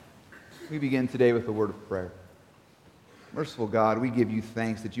We begin today with a word of prayer. Merciful God, we give you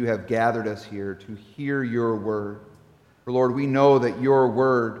thanks that you have gathered us here to hear your word. For Lord, we know that your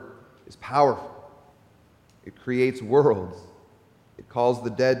word is powerful. It creates worlds. It calls the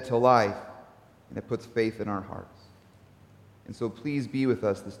dead to life, and it puts faith in our hearts. And so please be with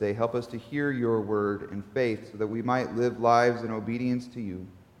us this day. Help us to hear your word in faith so that we might live lives in obedience to you.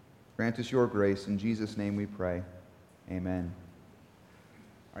 Grant us your grace. In Jesus' name we pray. Amen.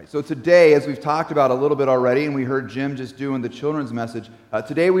 All right, so today, as we've talked about a little bit already, and we heard Jim just doing the children's message,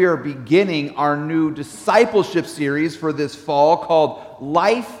 today we are beginning our new discipleship series for this fall called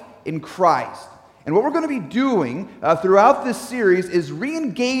Life in Christ. And what we're going to be doing throughout this series is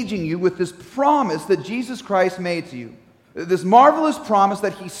re-engaging you with this promise that Jesus Christ made to you. This marvelous promise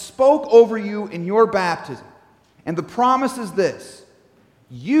that he spoke over you in your baptism. And the promise is this: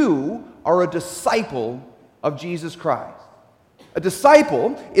 you are a disciple of Jesus Christ. A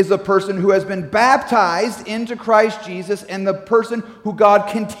disciple is a person who has been baptized into Christ Jesus and the person who God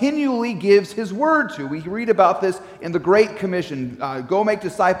continually gives his word to. We read about this in the Great Commission. Go make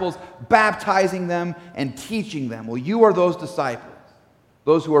disciples, baptizing them and teaching them. Well, you are those disciples,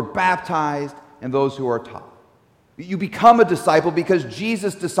 those who are baptized and those who are taught. You become a disciple because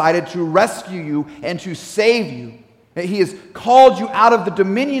Jesus decided to rescue you and to save you. He has called you out of the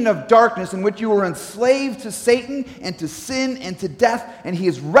dominion of darkness in which you were enslaved to Satan and to sin and to death, and he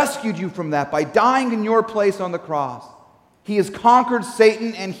has rescued you from that by dying in your place on the cross. He has conquered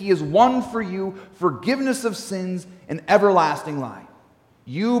Satan, and he has won for you forgiveness of sins and everlasting life.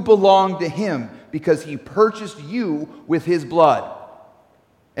 You belong to him because he purchased you with his blood.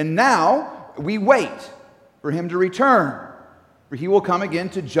 And now we wait for him to return. For he will come again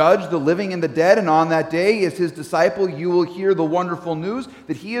to judge the living and the dead, and on that day, as his disciple, you will hear the wonderful news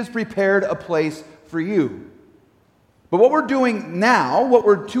that he has prepared a place for you. But what we're doing now, what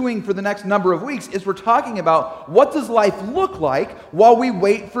we're doing for the next number of weeks, is we're talking about what does life look like while we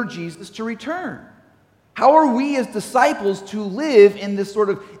wait for Jesus to return. How are we as disciples to live in this sort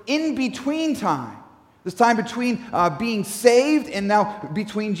of in-between time? This time between being saved and now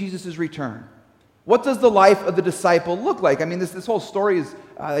between Jesus' return. What does the life of the disciple look like? I mean, this whole story is,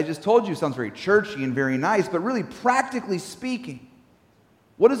 I just told you, sounds very churchy and very nice, but really, practically speaking,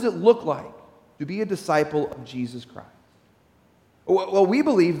 what does it look like to be a disciple of Jesus Christ? Well, we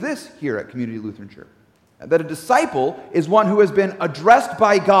believe this here at Community Lutheran Church, that a disciple is one who has been addressed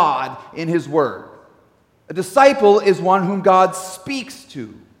by God in his word. A disciple is one whom God speaks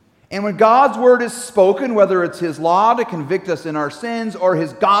to. And when God's word is spoken, whether it's his law to convict us in our sins or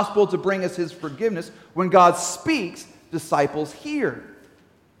his gospel to bring us his forgiveness, when God speaks, disciples hear.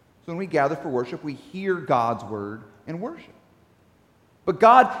 So when we gather for worship, we hear God's word and worship. But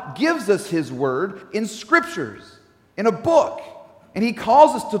God gives us his word in scriptures, in a book. And he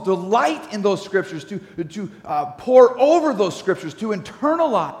calls us to delight in those scriptures, to pore over those scriptures, to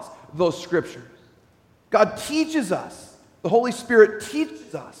internalize those scriptures. God teaches us. The Holy Spirit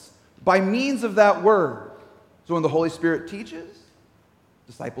teaches us by means of that word. So when the Holy Spirit teaches,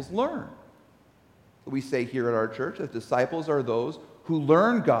 disciples learn. We say here at our church that disciples are those who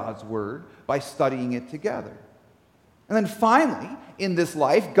learn God's word by studying it together. And then finally, in this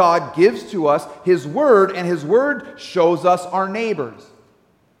life, God gives to us his word, and his word shows us our neighbors.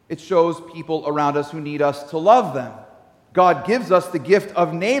 It shows people around us who need us to love them. God gives us the gift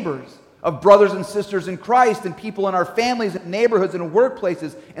of neighbors, of brothers and sisters in Christ, and people in our families and neighborhoods and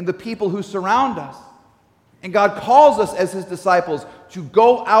workplaces, and the people who surround us. And God calls us as his disciples to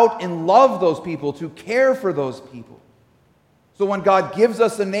go out and love those people, to care for those people. So when God gives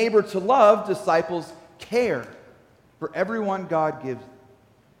us a neighbor to love, disciples care for everyone God gives them.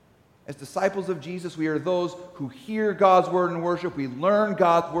 As disciples of Jesus, we are those who hear God's word in worship, we learn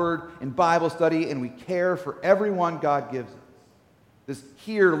God's word in Bible study, and we care for everyone God gives us. This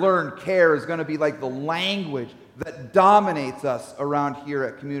hear, learn, care is going to be like the language that dominates us around here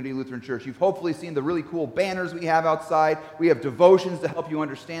at Community Lutheran Church. You've hopefully seen the really cool banners we have outside. We have devotions to help you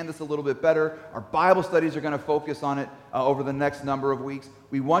understand this a little bit better. Our Bible studies are going to focus on it over the next number of weeks.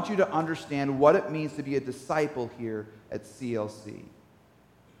 We want you to understand what it means to be a disciple here at CLC.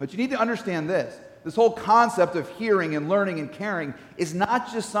 But you need to understand this. This whole concept of hearing and learning and caring is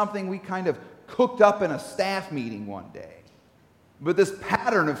not just something we kind of cooked up in a staff meeting one day. But this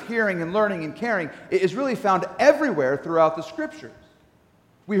pattern of hearing and learning and caring is really found everywhere throughout the Scriptures.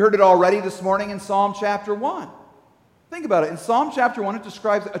 We heard it already this morning in Psalm chapter 1. Think about it. In Psalm chapter 1, it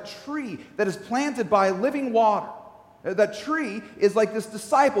describes a tree that is planted by living water. That tree is like this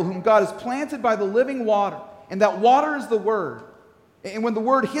disciple whom God has planted by the living water. And that water is the Word. And when the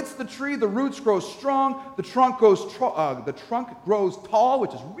word hits the tree, the roots grow strong, the trunk grows tall,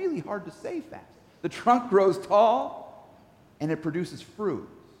 which is really hard to say fast. The trunk grows tall, and it produces fruit.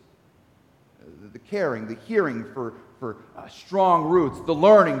 The caring, the hearing for strong roots, the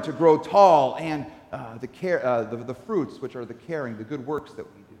learning to grow tall, and the fruits, which are the caring, the good works that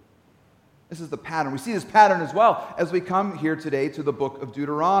we do. This is the pattern. We see this pattern as well as we come here today to the book of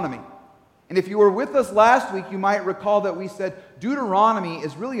Deuteronomy. And if you were with us last week, you might recall that we said Deuteronomy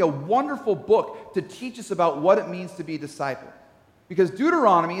is really a wonderful book to teach us about what it means to be discipled. Because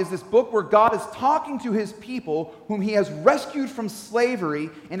Deuteronomy is this book where God is talking to his people whom he has rescued from slavery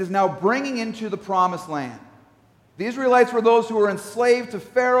and is now bringing into the promised land. The Israelites were those who were enslaved to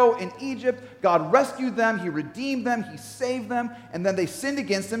Pharaoh in Egypt. God rescued them, he redeemed them, he saved them, and then they sinned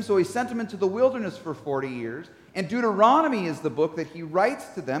against him, so he sent them into the wilderness for 40 years. And Deuteronomy is the book that he writes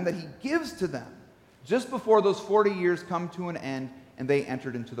to them, that he gives to them, just before those 40 years come to an end and they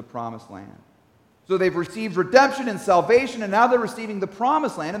entered into the promised land. So they've received redemption and salvation, and now they're receiving the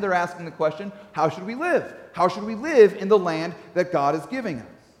promised land, and they're asking the question, how should we live? How should we live in the land that God is giving us?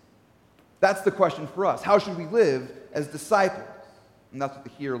 That's the question for us. How should we live as disciples? And that's what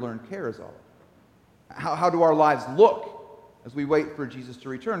the Hear, Learn, Care is all about. How do our lives look as we wait for Jesus to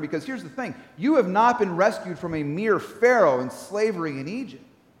return? Because here's the thing. You have not been rescued from a mere Pharaoh and slavery in Egypt.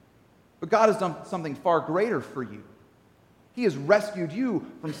 But God has done something far greater for you. He has rescued you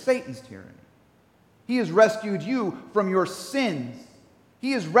from Satan's tyranny. He has rescued you from your sins.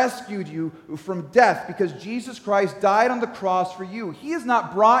 He has rescued you from death because Jesus Christ died on the cross for you. He has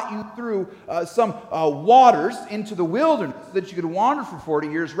not brought you through some waters into the wilderness so that you could wander for 40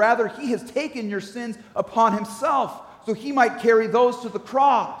 years. Rather, he has taken your sins upon himself so he might carry those to the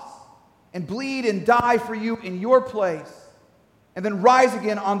cross and bleed and die for you in your place, and then rise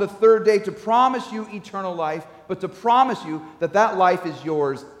again on the third day to promise you eternal life, but to promise you that that life is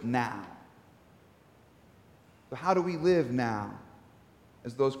yours now. So how do we live now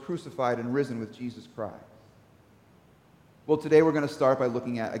as those crucified and risen with Jesus Christ? Well, today we're going to start by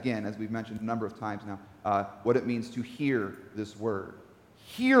looking at, again, as we've mentioned a number of times now, what it means to hear this word.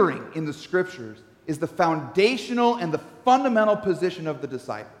 Hearing in the Scriptures is the foundational and the fundamental position of the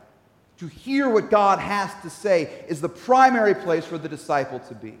disciple. To hear what God has to say is the primary place for the disciple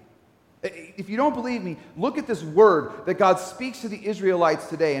to be. If you don't believe me, look at this word that God speaks to the Israelites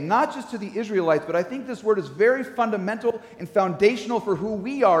today. And not just to the Israelites, but I think this word is very fundamental and foundational for who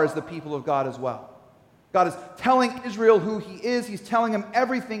we are as the people of God as well. God is telling Israel who he is. He's telling them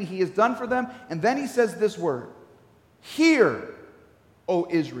everything he has done for them. And then he says this word, "Hear, O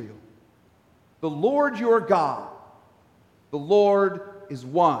Israel, the Lord your God, the Lord is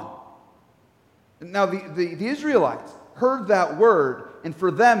one." Now the Israelites heard that word, and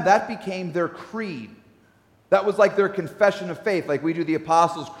for them that became their creed. That was like their confession of faith, like we do the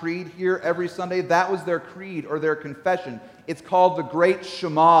Apostles' Creed here every Sunday. That was their creed or their confession. It's called the Great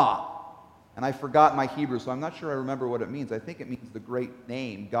Shema. And I forgot my Hebrew, so I'm not sure I remember what it means. I think it means the great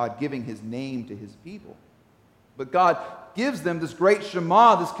name, God giving his name to his people. But God gives them this great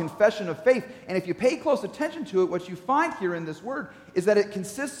Shema, this confession of faith. And if you pay close attention to it, what you find here in this word is that it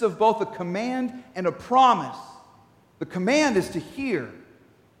consists of both a command and a promise. The command is to hear,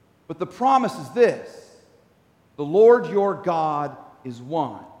 but the promise is this: the Lord your God is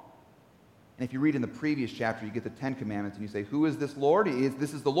one. And if you read in the previous chapter, you get the 10 Commandments, and you say, who is this Lord?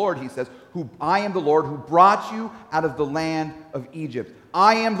 This is the Lord, he says, I am the Lord who brought you out of the land of Egypt.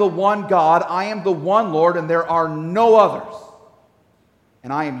 I am the one God, I am the one Lord, and there are no others.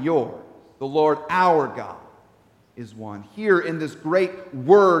 And I am yours. The Lord our God is one. Here in this great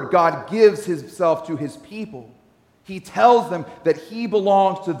word, God gives himself to his people. He tells them that he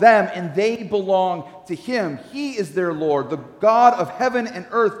belongs to them and they belong to him. He is their Lord. The God of heaven and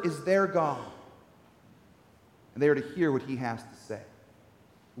earth is their God. And they are to hear what he has to say.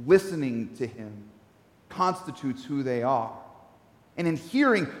 Listening to him constitutes who they are. And in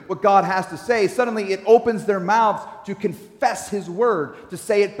hearing what God has to say, suddenly it opens their mouths to confess his word, to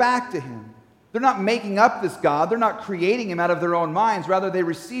say it back to him. They're not making up this God. They're not creating him out of their own minds. Rather, they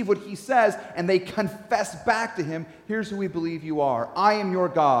receive what he says and they confess back to him, here's who we believe you are. I am your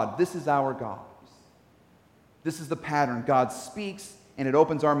God. This is our God. This is the pattern. God speaks and it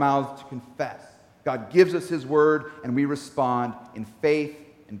opens our mouths to confess. God gives us his word and we respond in faith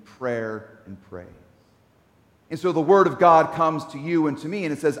and prayer and praise. And so the word of God comes to you and to me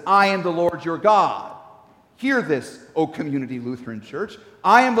and it says, I am the Lord your God. Hear this, O Community Lutheran Church.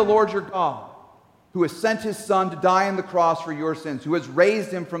 I am the Lord your God, who has sent his Son to die on the cross for your sins, who has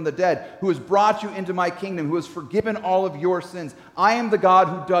raised him from the dead, who has brought you into my kingdom, who has forgiven all of your sins. I am the God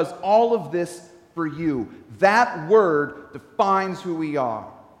who does all of this for you. That word defines who we are.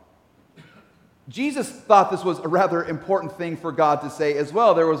 Jesus thought this was a rather important thing for God to say as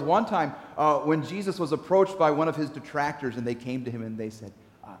well. There was one time when Jesus was approached by one of his detractors, and they came to him and they said,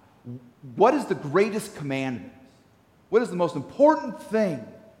 what is the greatest commandment? What is the most important thing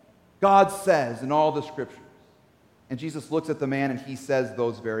God says in all the Scriptures? And Jesus looks at the man and he says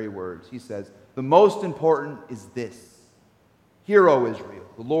those very words. He says, the most important is this. Hear, O Israel,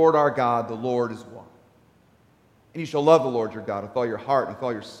 the Lord our God, the Lord is one. And you shall love the Lord your God with all your heart, and with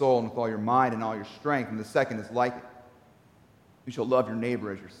all your soul, and with all your mind, and all your strength. And the second is like it. You shall love your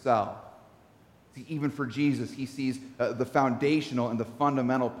neighbor as yourself. See, even for Jesus, he sees the foundational and the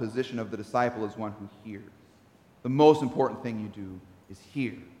fundamental position of the disciple as one who hears. The most important thing you do is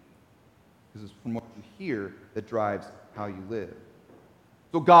hear. Because it's from what you hear that drives how you live.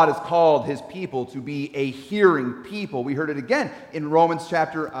 So God has called his people to be a hearing people. We heard it again in Romans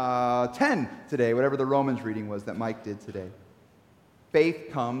chapter 10 today, whatever the Romans reading was that Mike did today. Faith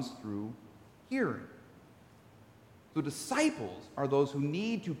comes through hearing. So disciples are those who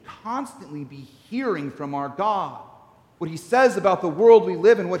need to constantly be hearing from our God. What he says about the world we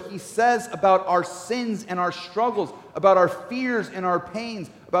live in, what he says about our sins and our struggles, about our fears and our pains,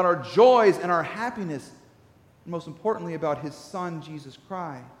 about our joys and our happiness, and most importantly, about his Son, Jesus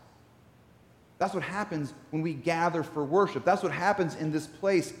Christ. That's what happens when we gather for worship. That's what happens in this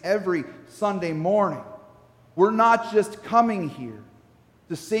place every Sunday morning. We're not just coming here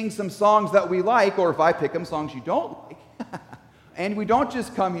to sing some songs that we like, or if I pick them, songs you don't like. And we don't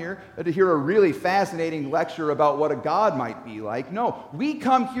just come here to hear a really fascinating lecture about what a God might be like. No, we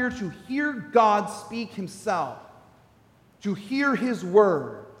come here to hear God speak himself, to hear his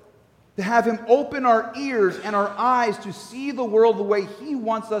word, to have him open our ears and our eyes to see the world the way he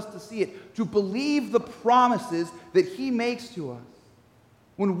wants us to see it, to believe the promises that he makes to us.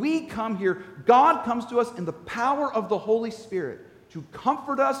 When we come here, God comes to us in the power of the Holy Spirit to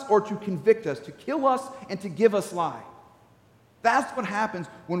comfort us or to convict us, to kill us and to give us life. That's what happens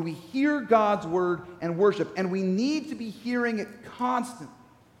when we hear God's word and worship, and we need to be hearing it constantly.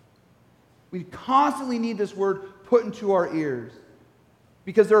 We constantly need this word put into our ears,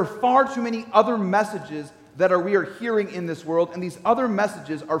 because there are far too many other messages that we are hearing in this world, and these other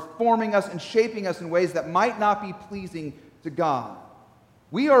messages are forming us and shaping us in ways that might not be pleasing to God.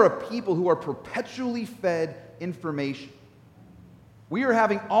 We are a people who are perpetually fed information. We are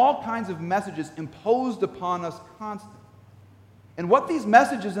having all kinds of messages imposed upon us constantly. And what these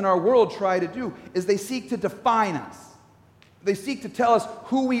messages in our world try to do is they seek to define us. They seek to tell us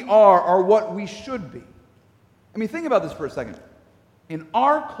who we are or what we should be. I mean, think about this for a second. In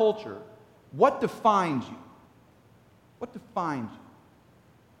our culture, what defines you? What defines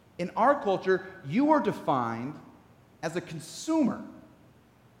you? In our culture, you are defined as a consumer.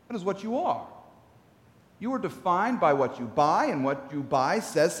 That is what you are. You are defined by what you buy, and what you buy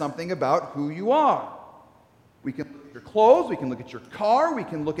says something about who you are. We can look at your clothes, we can look at your car, we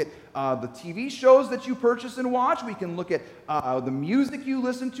can look at the TV shows that you purchase and watch, we can look at the music you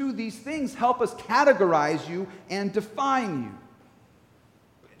listen to. These things help us categorize you and define you.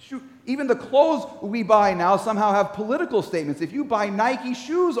 Shoot, even the clothes we buy now somehow have political statements. If you buy Nike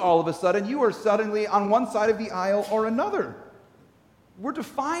shoes all of a sudden, you are suddenly on one side of the aisle or another. We're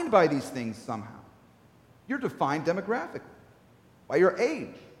defined by these things somehow. You're defined demographically, by your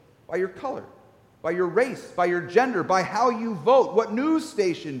age, by your color, by your race, by your gender, by how you vote. What news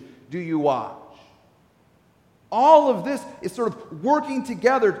station do you watch? All of this is sort of working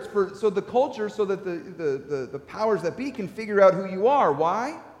together so the culture, so that the powers that be can figure out who you are.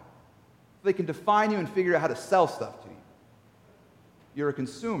 Why? They can define you and figure out how to sell stuff to you. You're a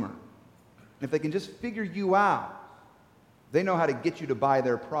consumer. And if they can just figure you out, they know how to get you to buy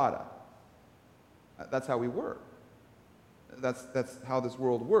their product. That's how we work. That's how this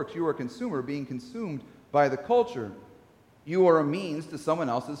world works. You are a consumer being consumed by the culture. You are a means to someone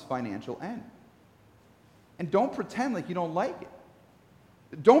else's financial end. And don't pretend like you don't like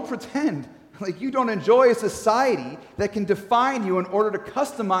it. Don't pretend like you don't enjoy a society that can define you in order to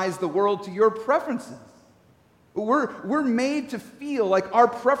customize the world to your preferences. We're made to feel like our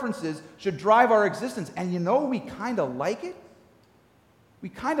preferences should drive our existence. And you know, we kind of like it. We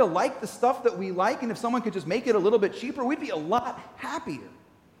kind of like the stuff that we like, and if someone could just make it a little bit cheaper, we'd be a lot happier.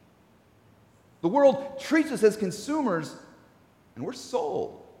 The world treats us as consumers, and we're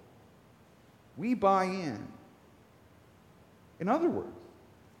sold. We buy in. In other words,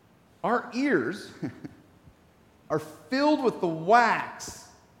 our ears are filled with the wax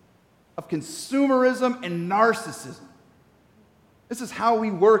of consumerism and narcissism. This is how we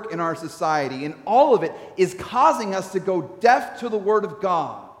work in our society, and all of it is causing us to go deaf to the Word of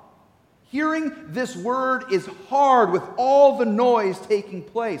God. Hearing this word is hard with all the noise taking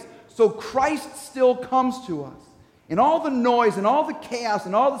place. So Christ still comes to us. And all the noise and all the chaos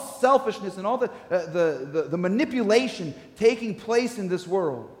and all the selfishness and all the manipulation taking place in this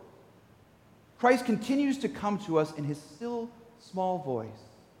world, Christ continues to come to us in his still small voice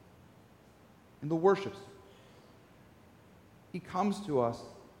in the worship. He comes to us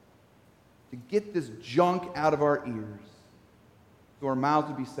to get this junk out of our ears, so our mouths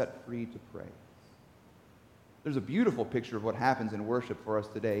would be set free to praise. There's a beautiful picture of what happens in worship for us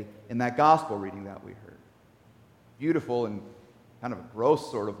today in that gospel reading that we heard. Beautiful in kind of a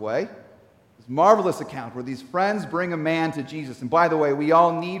gross sort of way. This marvelous account where these friends bring a man to Jesus. And by the way, we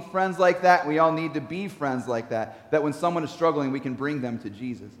all need friends like that. We all need to be friends like that. That when someone is struggling, we can bring them to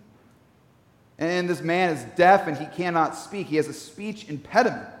Jesus. And this man is deaf and he cannot speak. He has a speech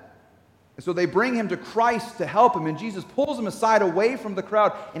impediment. And so they bring him to Christ to help him. And Jesus pulls him aside away from the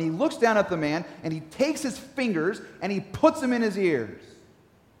crowd. And he looks down at the man and he takes his fingers and he puts them in his ears.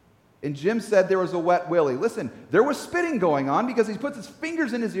 And Jim said there was a wet willy. Listen, there was spitting going on because he puts his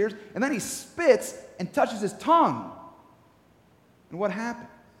fingers in his ears and then he spits and touches his tongue. And what happens?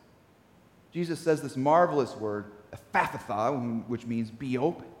 Jesus says this marvelous word, ephphatha, which means be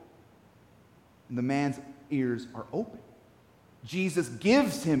open. And the man's ears are open. Jesus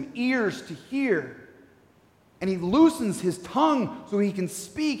gives him ears to hear. And he loosens his tongue so he can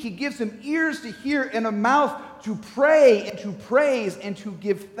speak. He gives him ears to hear and a mouth to pray and to praise and to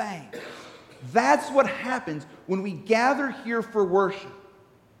give thanks. That's what happens when we gather here for worship.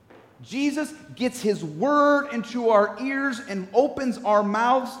 Jesus gets his word into our ears and opens our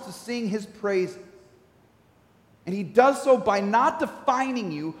mouths to sing his praises. And he does so by not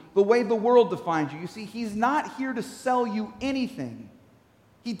defining you the way the world defines you. You see, he's not here to sell you anything.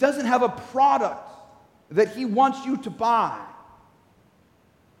 He doesn't have a product that he wants you to buy.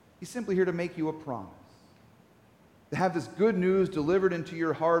 He's simply here to make you a promise. To have this good news delivered into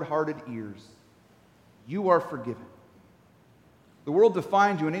your hard-hearted ears. You are forgiven. The world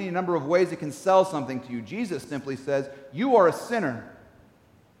defines you in any number of ways it can sell something to you. Jesus simply says, you are a sinner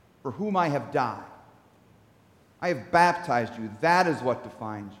for whom I have died. I have baptized you. That is what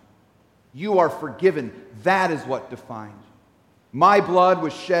defines you. You are forgiven. That is what defines you. My blood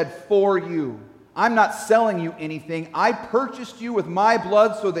was shed for you. I'm not selling you anything. I purchased you with my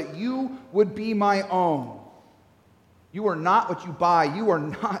blood so that you would be my own. You are not what you buy. You are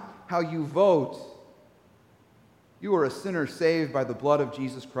not how you vote. You are a sinner saved by the blood of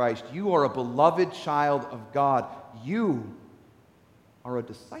Jesus Christ. You are a beloved child of God. You are a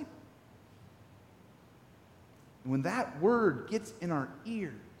disciple. And when that word gets in our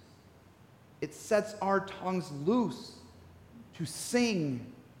ears, it sets our tongues loose to sing,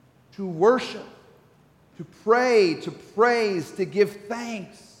 to worship, to pray, to praise, to give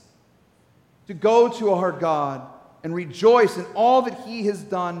thanks, to go to our God and rejoice in all that he has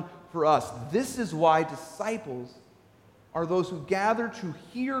done for us. This is why disciples are those who gather to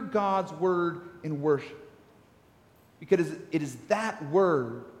hear God's word in worship. Because it is that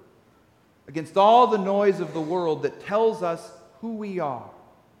word, against all the noise of the world, that tells us who we are.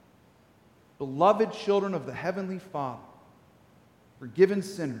 Beloved children of the Heavenly Father, forgiven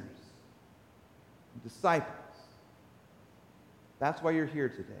sinners, and disciples. That's why you're here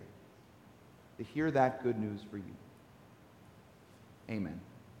today, to hear that good news for you. Amen.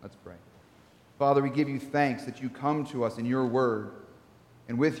 Let's pray. Father, we give you thanks that you come to us in your word.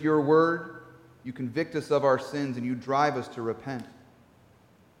 And with your word, you convict us of our sins and you drive us to repent.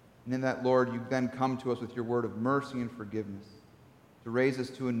 And in that, Lord, you then come to us with your word of mercy and forgiveness, to raise us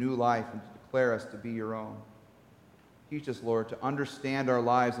to a new life and to declare us to be your own. Teach us, Lord, to understand our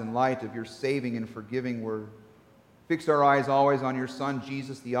lives in light of your saving and forgiving word. Fix our eyes always on your Son,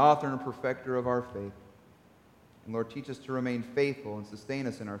 Jesus, the author and perfecter of our faith. And Lord, teach us to remain faithful and sustain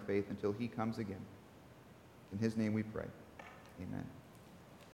us in our faith until he comes again. In his name we pray. Amen.